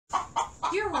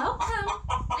You're welcome.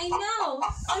 I know.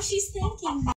 Oh, she's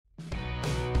thanking me.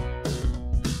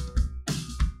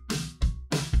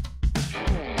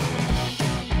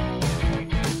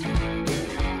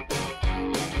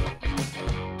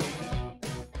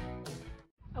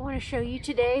 I want to show you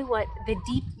today what the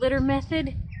deep litter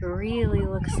method really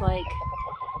looks like.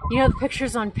 You know, the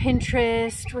pictures on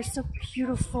Pinterest were so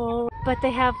beautiful, but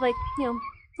they have like,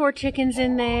 4 chickens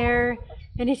in there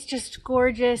and it's just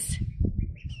gorgeous.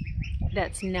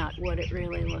 That's not what it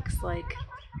really looks like.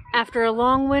 After a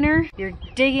long winter, you're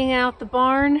digging out the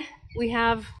barn. We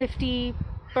have 50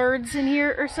 birds in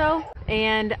here or so,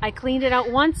 and I cleaned it out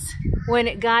once when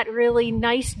it got really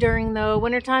nice during the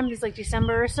wintertime. It's like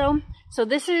December or so. So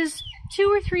this is 2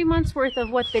 or 3 months worth of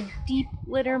what the deep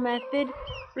litter method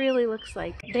really looks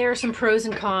like. There are some pros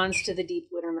and cons to the deep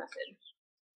litter method.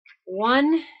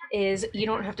 One is you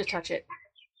don't have to touch it.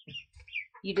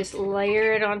 You just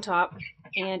layer it on top,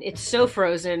 and it's so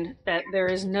frozen that there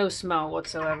is no smell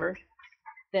whatsoever.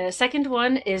 The second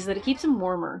one is that it keeps them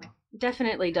warmer.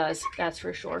 Definitely does, that's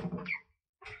for sure.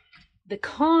 The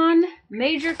con,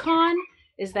 major con,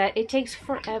 is that it takes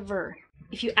forever.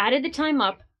 If you added the time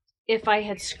up, if I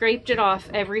had scraped it off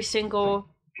every single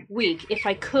week, if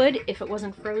I could, if it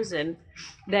wasn't frozen,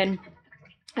 then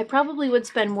I probably would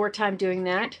spend more time doing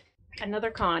that. Another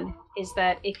con is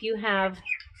that if you have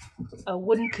a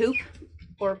wooden coop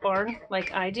or barn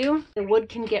like I do, the wood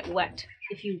can get wet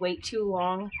if you wait too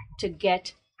long to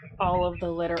get all of the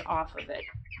litter off of it.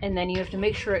 And then you have to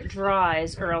make sure it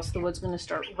dries, or else the wood's going to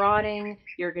start rotting.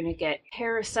 You're going to get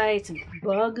parasites and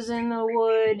bugs in the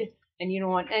wood, and you don't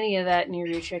want any of that near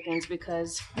your chickens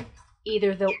because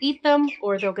either they'll eat them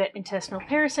or they'll get intestinal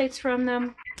parasites from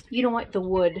them. You don't want the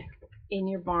wood in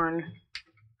your barn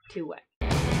too wet.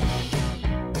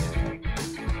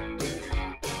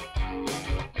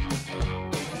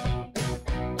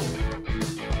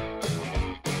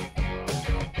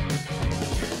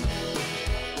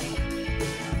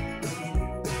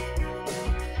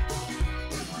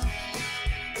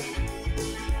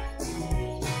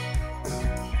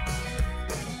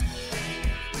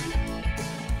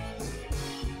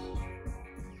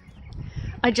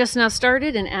 I just now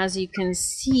started, and as you can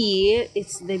see,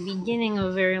 it's the beginning of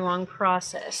a very long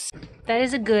process. That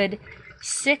is a good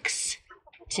 6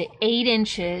 to 8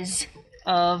 inches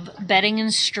of bedding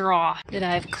and straw that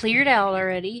I've cleared out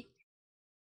already.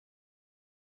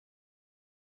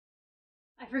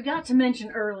 I forgot to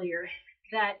mention earlier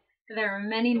that there are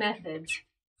many methods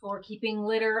for keeping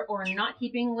litter or not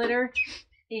keeping litter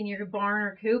in your barn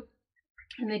or coop.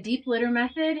 And the deep litter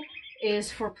method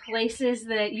is for places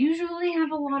that usually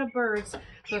have a lot of birds,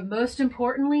 but most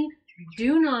importantly,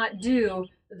 do not do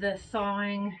the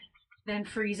thawing, then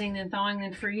freezing, then thawing,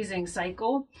 then freezing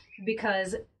cycle,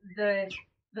 because the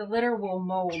litter will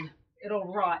mold.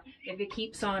 It'll rot if it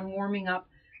keeps on warming up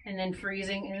and then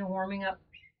freezing and then warming up.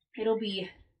 It'll be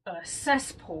a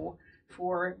cesspool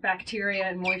for bacteria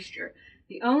and moisture.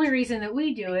 The only reason that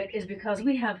we do it is because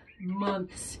we have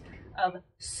months of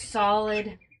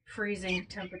solid freezing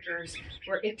temperatures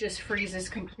where it just freezes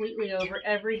completely over.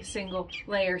 Every single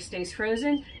layer stays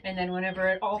frozen, and then whenever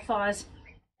it all thaws,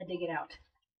 I dig it out.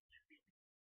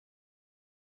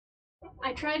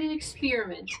 I tried an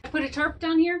experiment. I put a tarp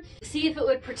down here to see if it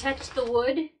would protect the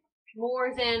wood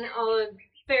more than a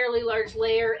fairly large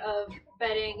layer of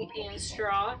bedding and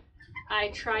straw. I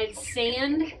tried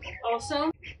sand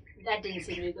also. That didn't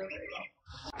seem to go very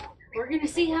well. We're gonna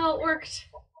see how it worked.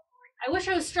 I wish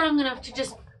I was strong enough to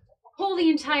just pull the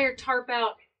entire tarp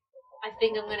out. I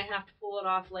think I'm gonna have to pull it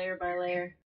off layer by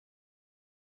layer.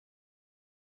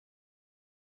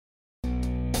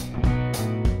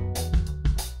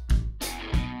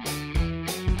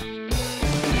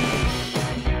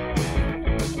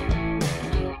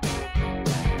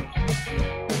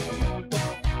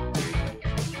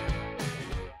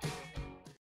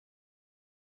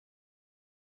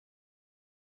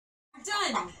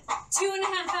 Done!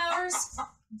 2.5 hours,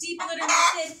 deep litter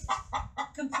method,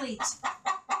 complete.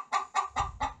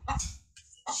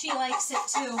 She likes it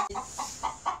too.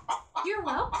 You're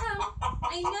welcome.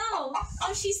 I know.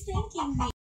 Oh, she's thanking me.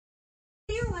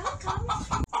 You're welcome.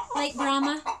 Late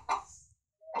Brahma.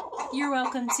 You're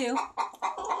welcome too.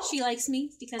 She likes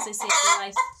me because I saved her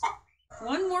life.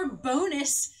 One more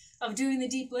bonus of doing the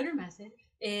deep litter method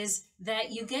is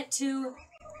that you get to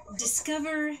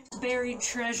discover buried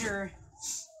treasure.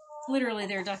 Literally,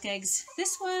 they're duck eggs.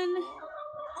 This one,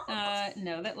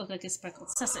 no, that looked like a speckled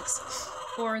Sussex,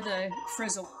 or the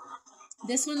frizzle.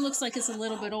 This one looks like it's a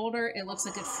little bit older. It looks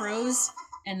like it froze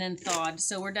and then thawed.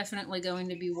 So we're definitely going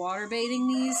to be water bathing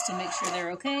these to make sure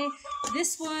they're okay.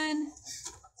 This one,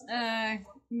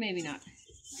 maybe not.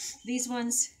 These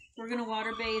ones, we're gonna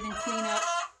water bathe and clean up.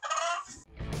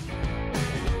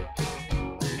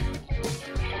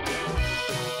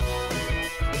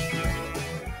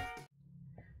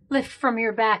 Lift from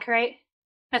your back, right?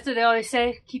 That's what they always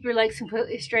say. Keep your legs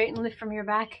completely straight and lift from your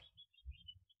back.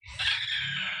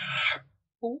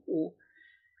 Oh,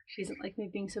 she doesn't like me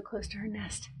being so close to her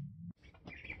nest.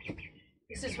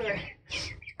 This is where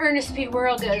Ernest P.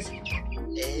 Worrell goes. Am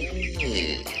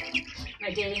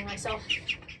I dating myself?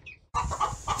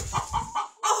 I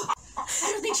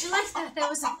don't think she likes that. That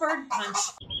was a bird punch.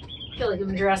 I feel like I'm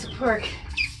in Jurassic Park.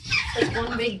 Like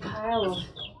one big pile of